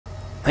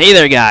Hey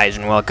there guys,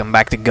 and welcome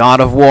back to God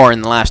of War.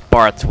 In the last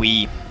part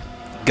we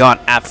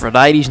got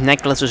Aphrodite's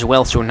necklace as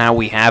well, so now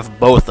we have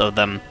both of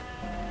them.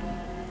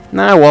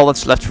 Now all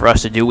that's left for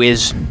us to do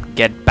is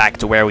get back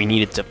to where we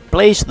needed to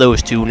place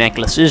those two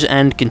necklaces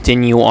and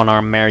continue on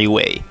our merry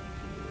way.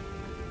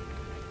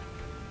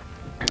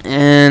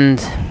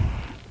 And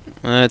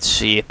let's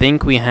see, I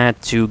think we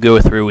had to go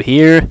through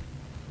here.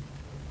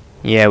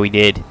 Yeah, we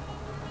did.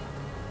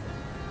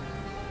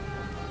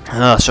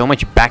 So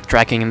much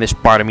backtracking in this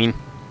part. I mean,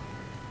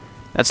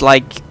 that's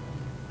like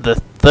the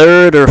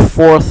third or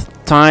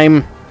fourth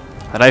time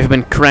that I've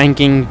been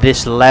cranking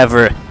this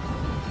lever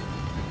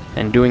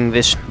and doing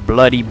this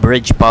bloody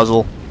bridge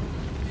puzzle.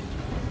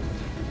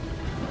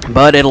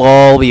 But it'll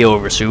all be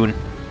over soon.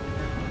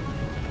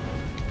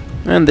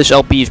 And this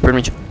LP is pretty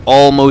much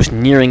almost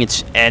nearing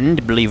its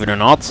end, believe it or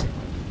not.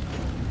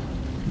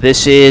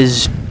 This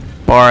is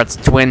part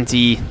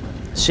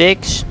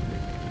 26,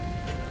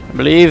 I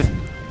believe.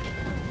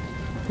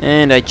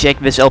 And I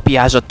checked, this LP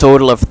has a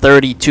total of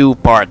 32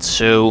 parts,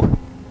 so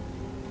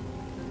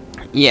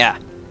yeah.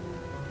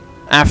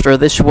 After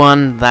this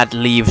one, that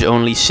leaves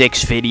only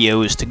 6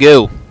 videos to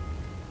go.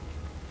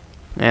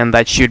 And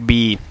that should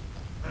be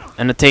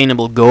an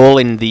attainable goal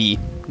in the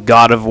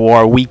God of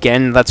War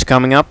weekend that's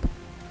coming up.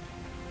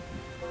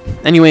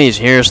 Anyways,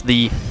 here's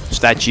the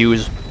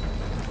statues.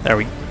 There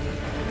we...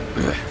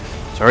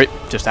 Sorry,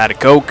 just had a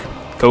Coke.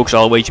 Cokes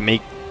always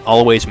make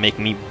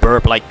me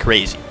burp like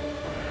crazy.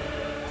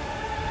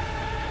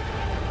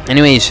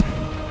 Anyways,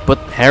 put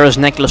Hera's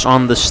necklace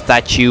on the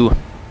statue.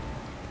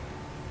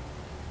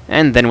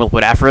 And then we'll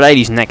put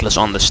Aphrodite's necklace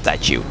on the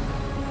statue.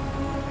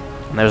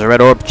 And there's a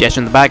red orb chest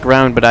in the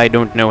background, but I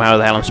don't know how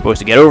the hell I'm supposed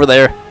to get over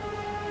there.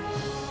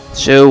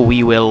 So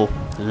we will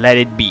let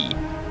it be.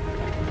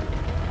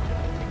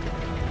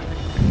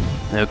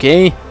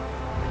 Okay.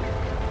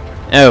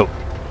 Oh.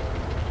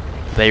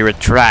 They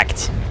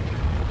retract.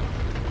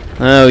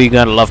 Oh, you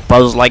gotta love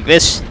puzzles like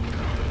this.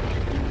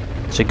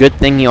 It's a good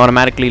thing he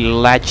automatically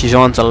latches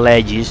onto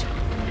ledges.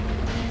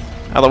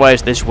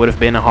 Otherwise this would have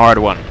been a hard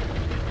one.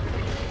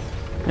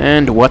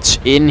 And what's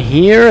in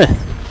here?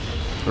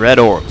 Red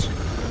orbs.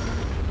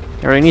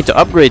 I really need to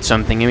upgrade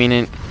something. I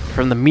mean,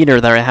 from the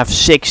meter there I have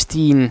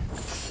 16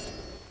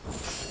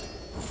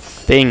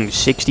 things,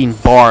 16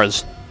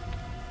 bars.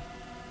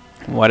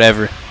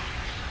 Whatever.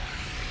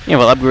 Yeah,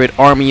 we'll upgrade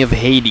Army of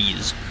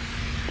Hades.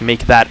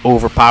 Make that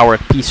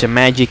overpowered piece of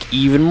magic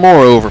even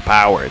more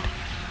overpowered.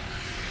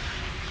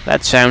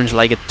 That sounds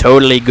like a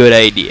totally good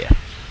idea.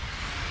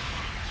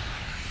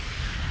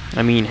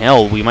 I mean,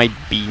 hell, we might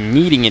be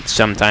needing it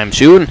sometime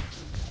soon.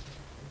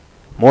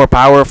 More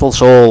powerful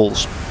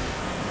souls.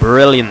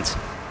 Brilliant.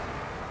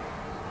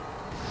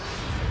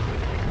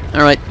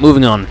 Alright,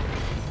 moving on.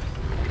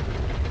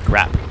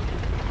 Crap.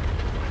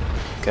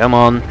 Come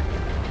on.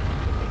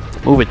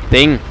 Move it,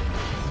 thing.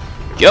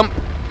 Jump.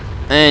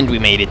 And we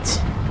made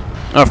it.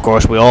 Of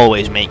course, we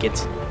always make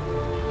it.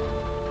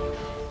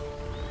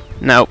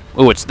 Now,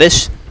 oh, it's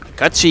this.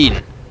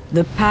 Cutscene.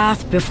 The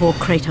path before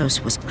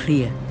Kratos was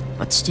clear,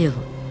 but still,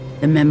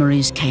 the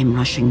memories came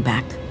rushing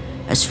back,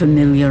 as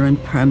familiar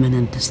and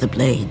permanent as the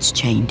blades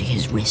chained to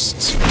his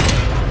wrists.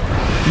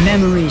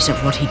 Memories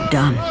of what he'd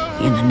done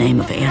in the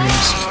name of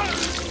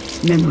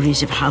Ares.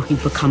 Memories of how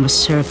he'd become a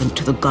servant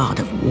to the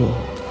god of war.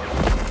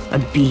 A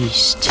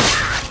beast.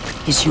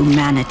 His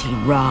humanity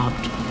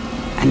robbed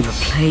and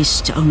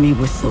replaced only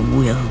with the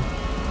will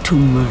to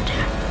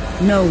murder.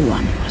 No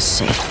one was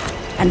safe.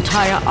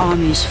 Entire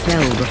armies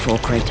fell before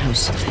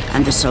Kratos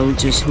and the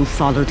soldiers who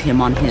followed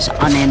him on his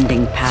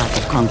unending path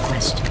of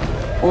conquest,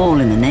 all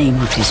in the name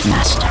of his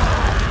master.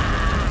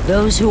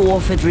 Those who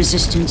offered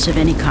resistance of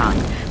any kind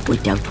were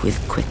dealt with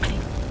quickly.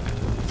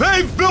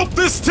 They've built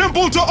this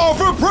temple to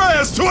offer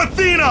prayers to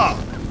Athena!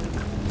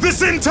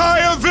 This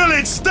entire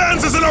village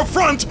stands as an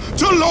affront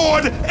to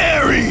Lord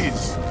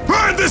Ares!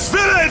 Burn this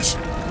village!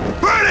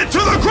 Burn it to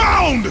the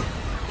ground!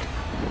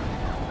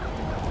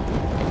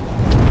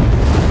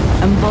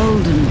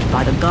 Emboldened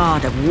by the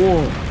god of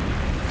war,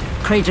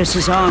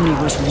 Kratos' army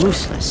was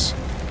ruthless,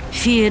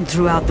 feared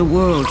throughout the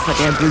world for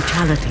their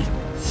brutality.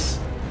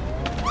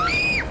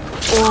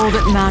 All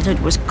that mattered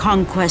was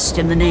conquest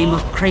in the name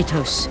of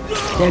Kratos,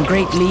 their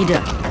great leader,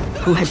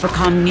 who had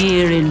become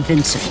near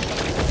invincible.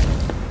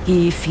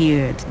 He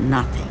feared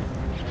nothing.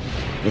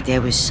 But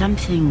there was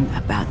something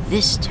about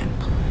this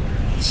temple,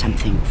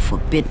 something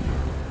forbidden.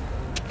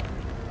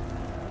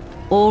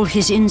 All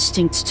his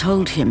instincts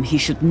told him he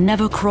should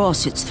never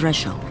cross its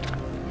threshold.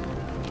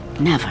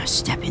 Never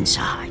step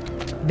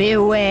inside.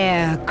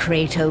 Beware,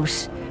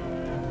 Kratos.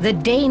 The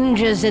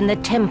dangers in the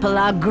temple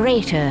are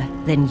greater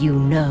than you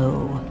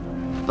know.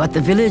 But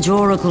the village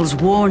oracle's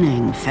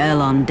warning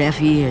fell on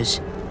deaf ears.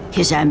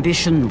 His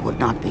ambition would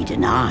not be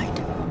denied.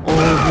 All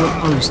who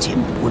opposed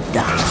him would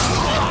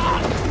die.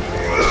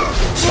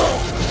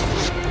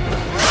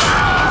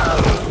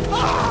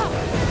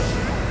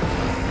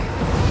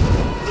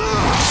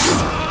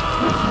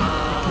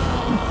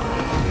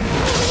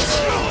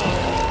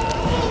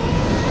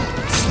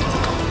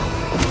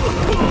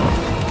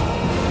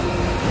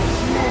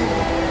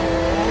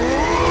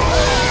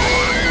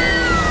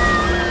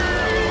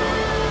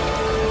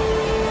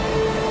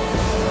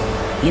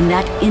 In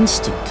that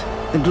instant,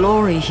 the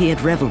glory he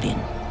had reveled in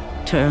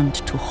turned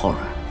to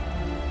horror.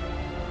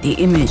 The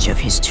image of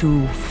his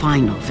two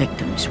final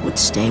victims would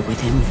stay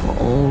with him for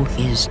all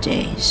his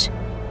days.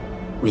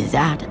 With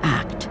that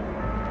act,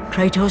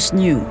 Kratos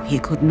knew he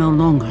could no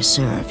longer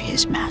serve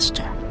his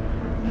master.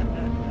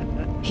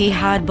 He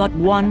had but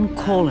one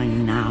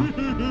calling now,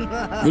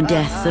 the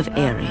death of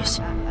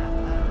Ares.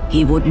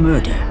 He would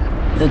murder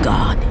the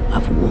god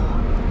of war.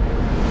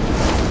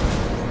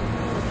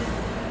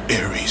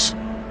 Ares,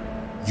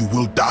 you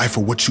will die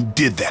for what you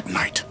did that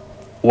night.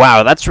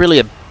 Wow, that's really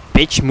a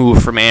bitch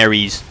move from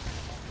Ares.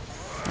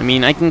 I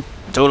mean, I can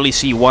totally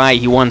see why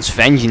he wants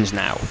vengeance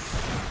now.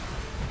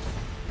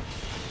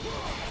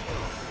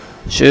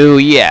 So,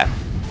 yeah.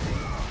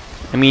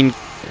 I mean,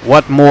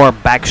 what more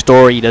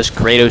backstory does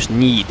Kratos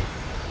need?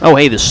 Oh,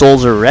 hey, the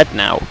souls are red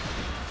now.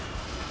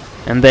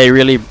 And they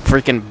really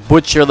freaking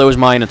butcher those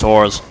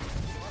Minotaurs.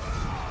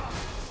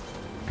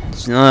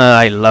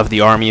 I love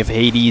the army of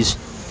Hades.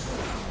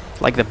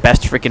 It's like the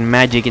best freaking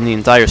magic in the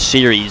entire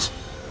series.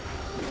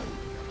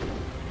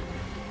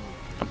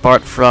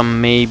 Apart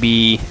from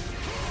maybe...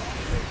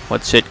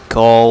 what's it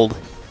called?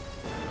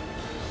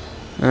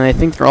 I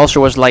think there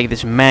also was like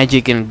this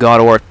magic in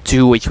God of War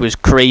 2 which was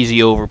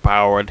crazy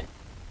overpowered.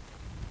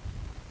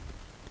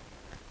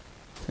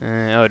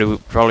 Oh, do we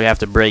probably have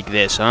to break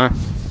this, huh?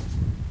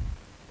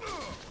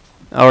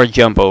 Or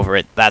jump over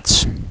it.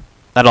 That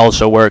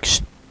also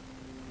works.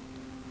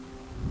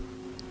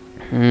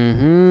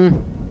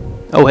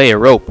 Oh, hey, a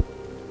rope.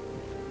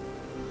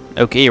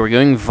 Okay, we're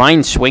going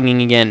vine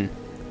swinging again.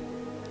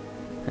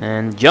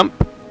 And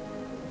jump.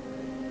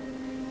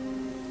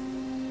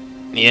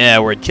 Yeah,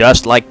 we're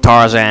just like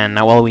Tarzan.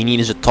 Now all we need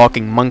is a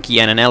talking monkey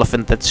and an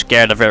elephant that's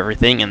scared of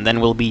everything, and then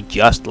we'll be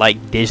just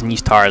like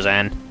Disney's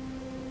Tarzan.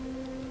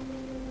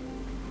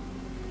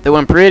 Though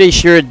I'm pretty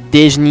sure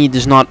Disney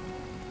does not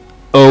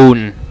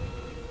own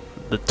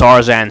the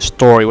Tarzan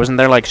story. Wasn't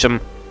there like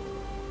some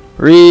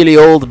really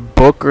old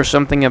book or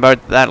something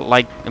about that,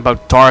 like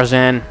about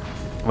Tarzan,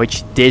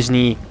 which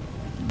Disney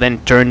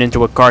then turned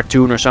into a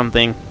cartoon or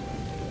something?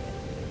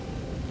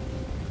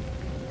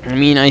 I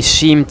mean, I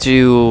seem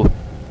to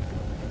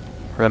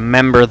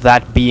remember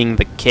that being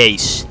the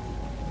case.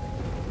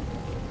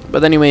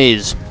 But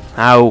anyways,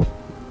 how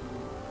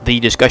the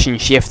discussion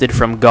shifted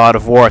from God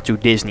of War to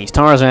Disney's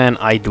Tarzan,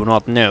 I do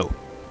not know.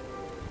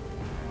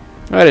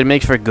 But it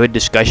makes for good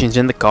discussions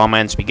in the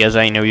comments, because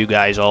I know you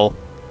guys all...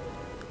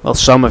 well,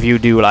 some of you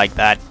do like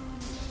that.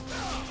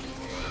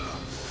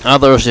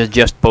 Others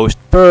just post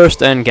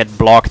first and get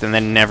blocked and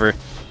then never,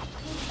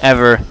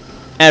 ever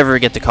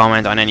get to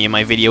comment on any of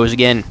my videos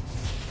again.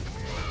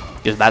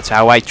 Because that's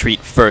how I treat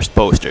first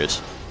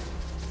posters.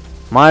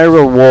 My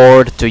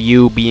reward to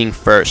you being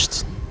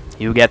first.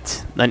 You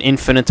get an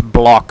infinite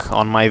block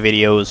on my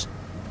videos.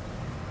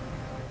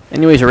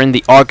 Anyways, we're in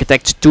the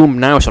Architect's Tomb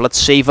now, so let's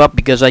save up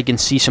because I can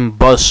see some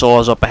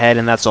buzzsaws up ahead,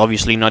 and that's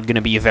obviously not going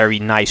to be a very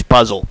nice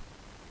puzzle.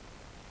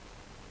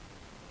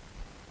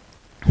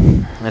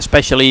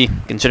 Especially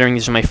considering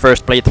this is my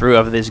first playthrough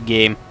of this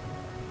game.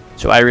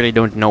 So I really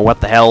don't know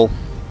what the hell.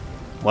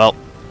 Well.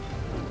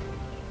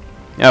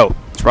 Oh,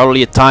 it's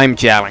probably a time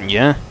challenge,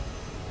 huh?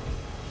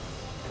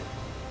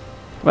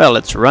 Well,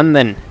 let's run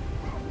then.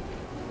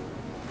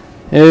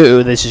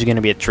 Oh, this is going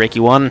to be a tricky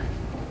one.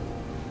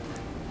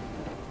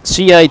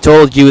 See, I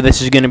told you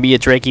this is going to be a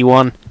tricky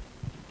one.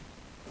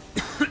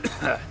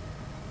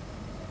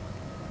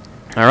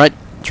 Alright,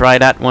 try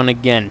that one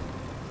again.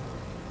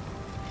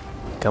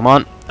 Come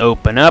on,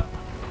 open up.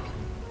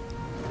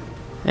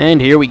 And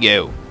here we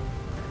go.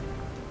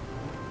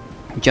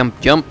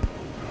 Jump, jump.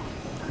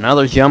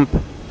 Another jump.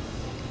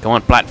 Come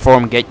on,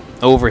 platform, get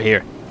over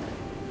here.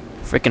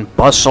 Frickin'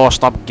 buzzsaw,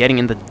 stop getting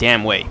in the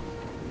damn way.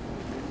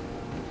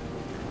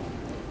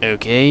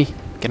 Okay,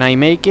 can I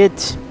make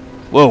it?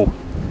 Whoa,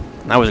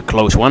 that was a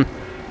close one.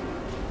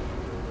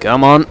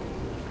 Come on.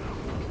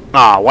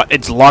 Ah, what?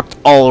 It's locked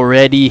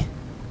already?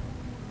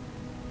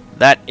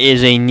 That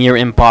is a near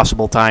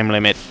impossible time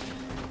limit.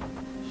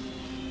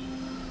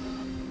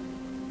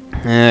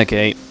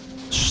 Okay,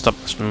 stop,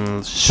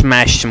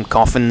 smash some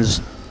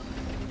coffins.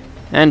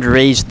 And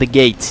raise the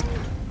gate.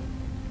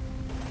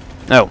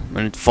 Oh,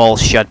 and it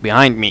falls shut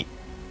behind me.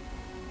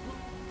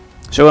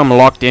 So I'm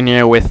locked in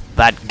here with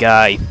that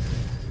guy,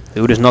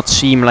 who does not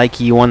seem like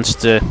he wants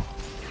to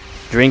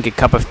drink a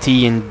cup of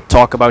tea and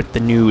talk about the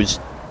news.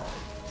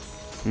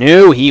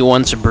 No, he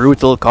wants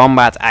brutal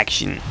combat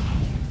action.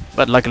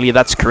 But luckily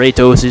that's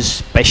Kratos'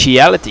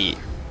 speciality.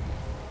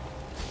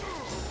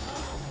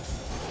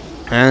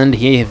 And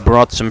he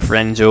brought some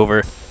friends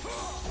over.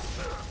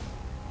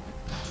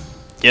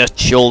 Just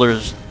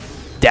shoulders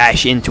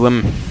dash into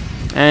him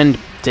and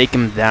take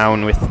him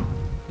down with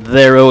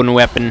their own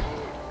weapon.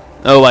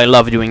 Oh, I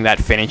love doing that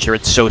finisher,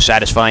 it's so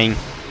satisfying.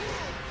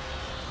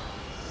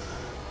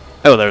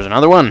 Oh, there's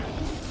another one.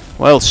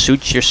 Well,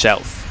 suit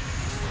yourself.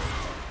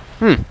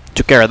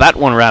 Took care of that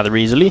one rather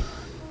easily.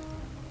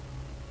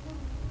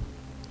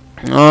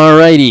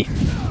 Alrighty.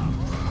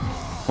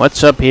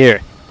 What's up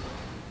here?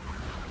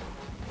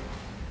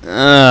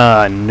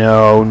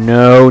 No,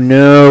 no,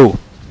 no.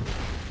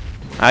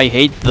 I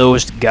hate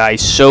those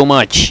guys so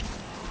much.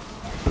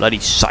 Bloody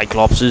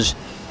Cyclopses.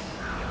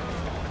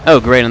 Oh,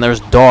 great, and there's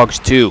dogs,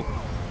 too.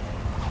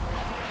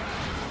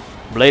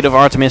 Blade of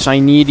Artemis, I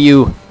need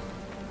you.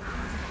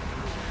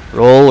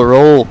 Roll,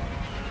 roll.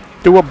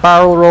 Do a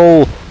barrel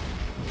roll.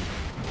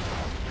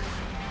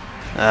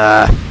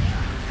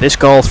 This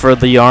calls for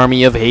the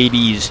army of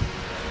Hades.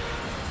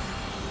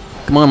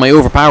 Come on, my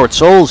overpowered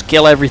souls,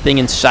 kill everything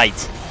in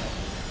sight.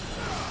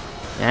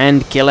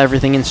 And kill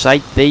everything in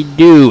sight they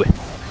do.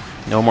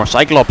 No more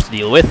Cyclops to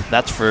deal with,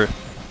 that's for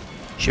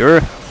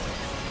sure.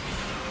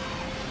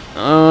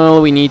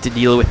 All we need to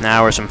deal with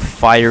now are some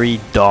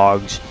fiery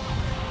dogs.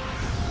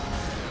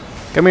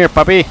 Come here,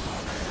 puppy.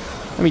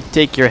 Let me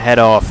take your head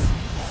off.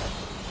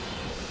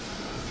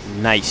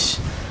 Nice.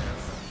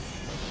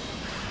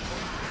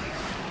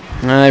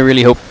 I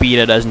really hope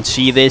PETA doesn't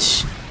see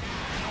this.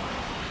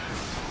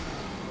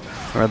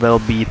 Or they'll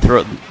be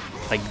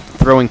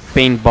throwing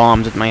paint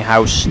bombs at my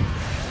house.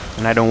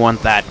 And I don't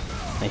want that.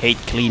 I hate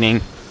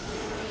cleaning.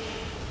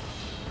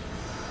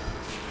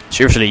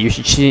 Seriously, you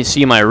should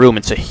see my room.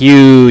 It's a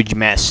huge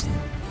mess.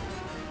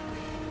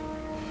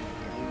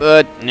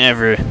 But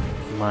never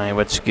mind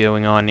what's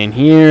going on in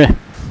here.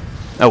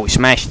 Oh, we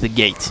smashed the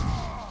gate.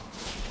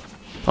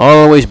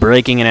 Always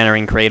breaking and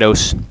entering,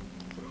 Kratos.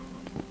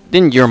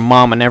 Didn't your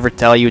mama never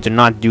tell you to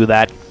not do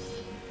that?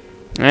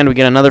 And we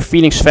get another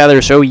Phoenix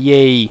Feather, so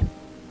yay.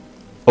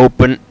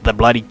 Open the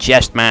bloody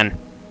chest, man.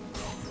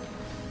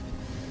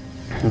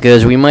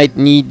 Because we might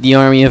need the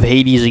army of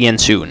Hades again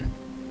soon.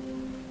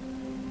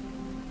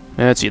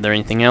 Let's see, is there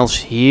anything else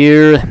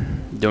here?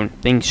 Don't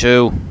think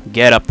so.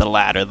 Get up the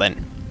ladder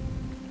then.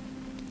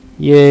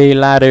 Yay,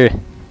 ladder.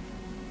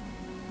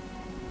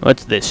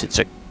 What's this? It's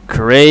a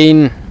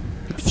crane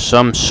of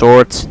some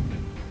sort.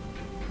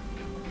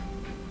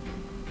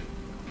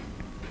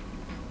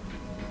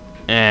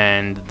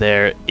 And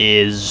there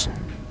is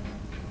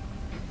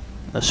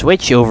a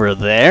switch over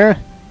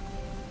there.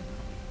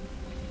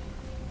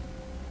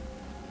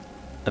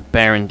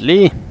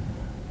 Apparently.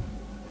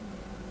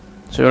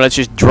 So let's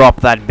just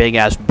drop that big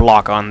ass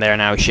block on there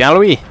now, shall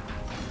we?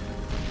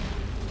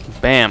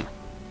 Bam.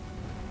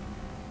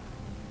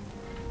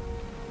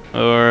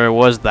 Or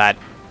was that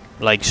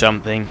like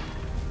something?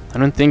 I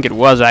don't think it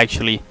was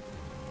actually.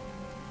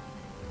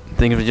 I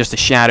think it was just a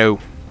shadow.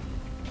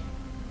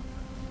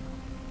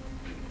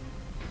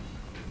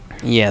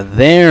 Yeah,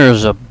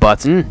 there's a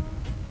button.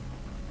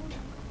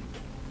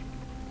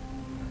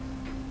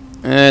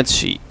 Let's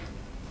see.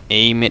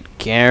 Aim it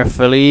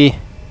carefully.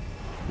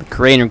 The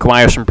crane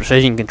requires some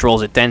precision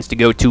controls. It tends to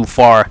go too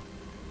far.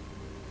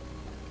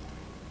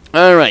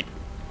 Alright.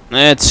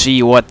 Let's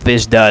see what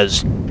this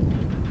does.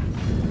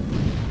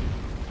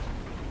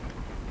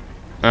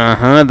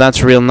 Uh-huh,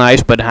 that's real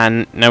nice, but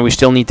now we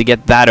still need to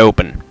get that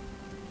open.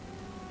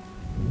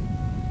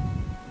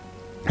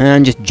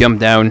 And just jump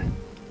down.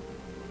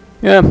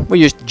 Yeah,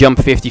 we just jump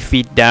 50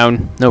 feet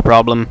down. No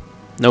problem.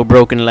 No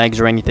broken legs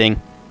or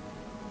anything.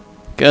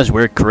 Because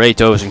we're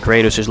Kratos, and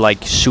Kratos is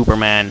like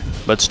Superman,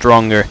 but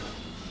stronger.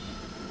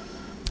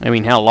 I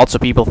mean, hell, lots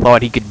of people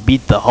thought he could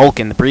beat the Hulk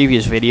in the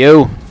previous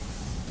video.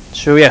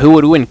 So yeah, who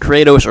would win,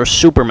 Kratos or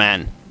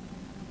Superman?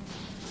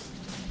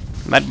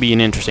 That'd be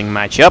an interesting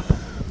matchup.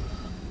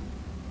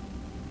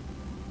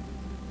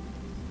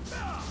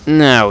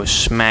 Now,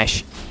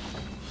 smash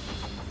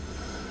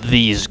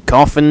these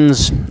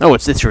coffins. Oh,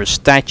 it's this for a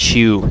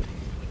statue.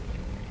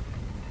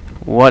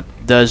 What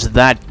does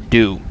that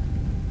do?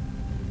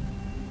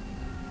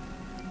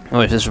 Oh,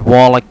 is this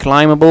wall like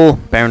climbable?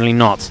 Apparently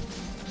not.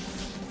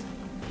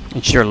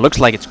 It sure looks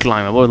like it's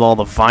climbable with all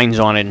the vines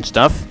on it and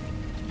stuff.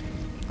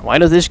 Why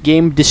does this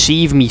game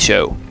deceive me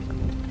so?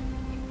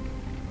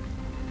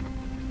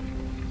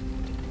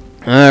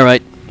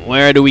 Alright,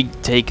 where do we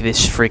take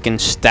this frickin'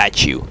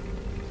 statue?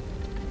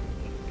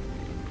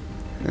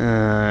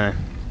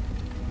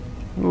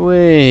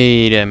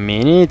 Wait a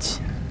minute.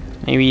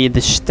 Maybe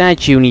the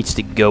statue needs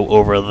to go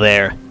over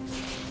there.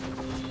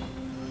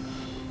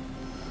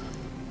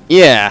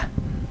 Yeah,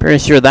 pretty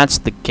sure that's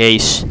the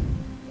case.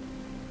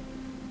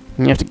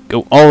 You have to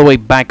go all the way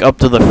back up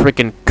to the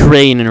frickin'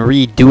 crane and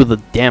redo the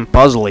damn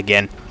puzzle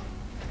again.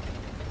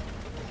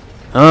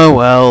 Oh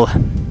well.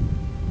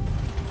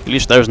 At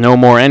least there's no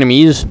more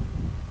enemies.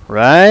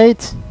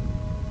 Right?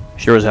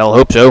 Sure as hell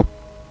hope so.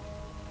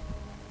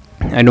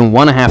 I don't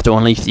want to have to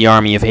unleash the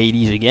army of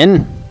Hades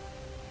again.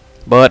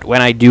 But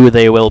when I do,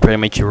 they will pretty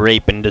much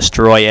rape and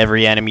destroy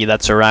every enemy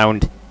that's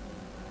around.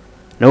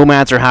 No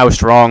matter how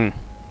strong.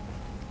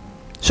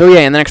 So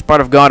yeah, in the next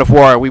part of God of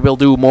War, we will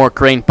do more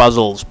crane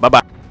puzzles. Bye-bye.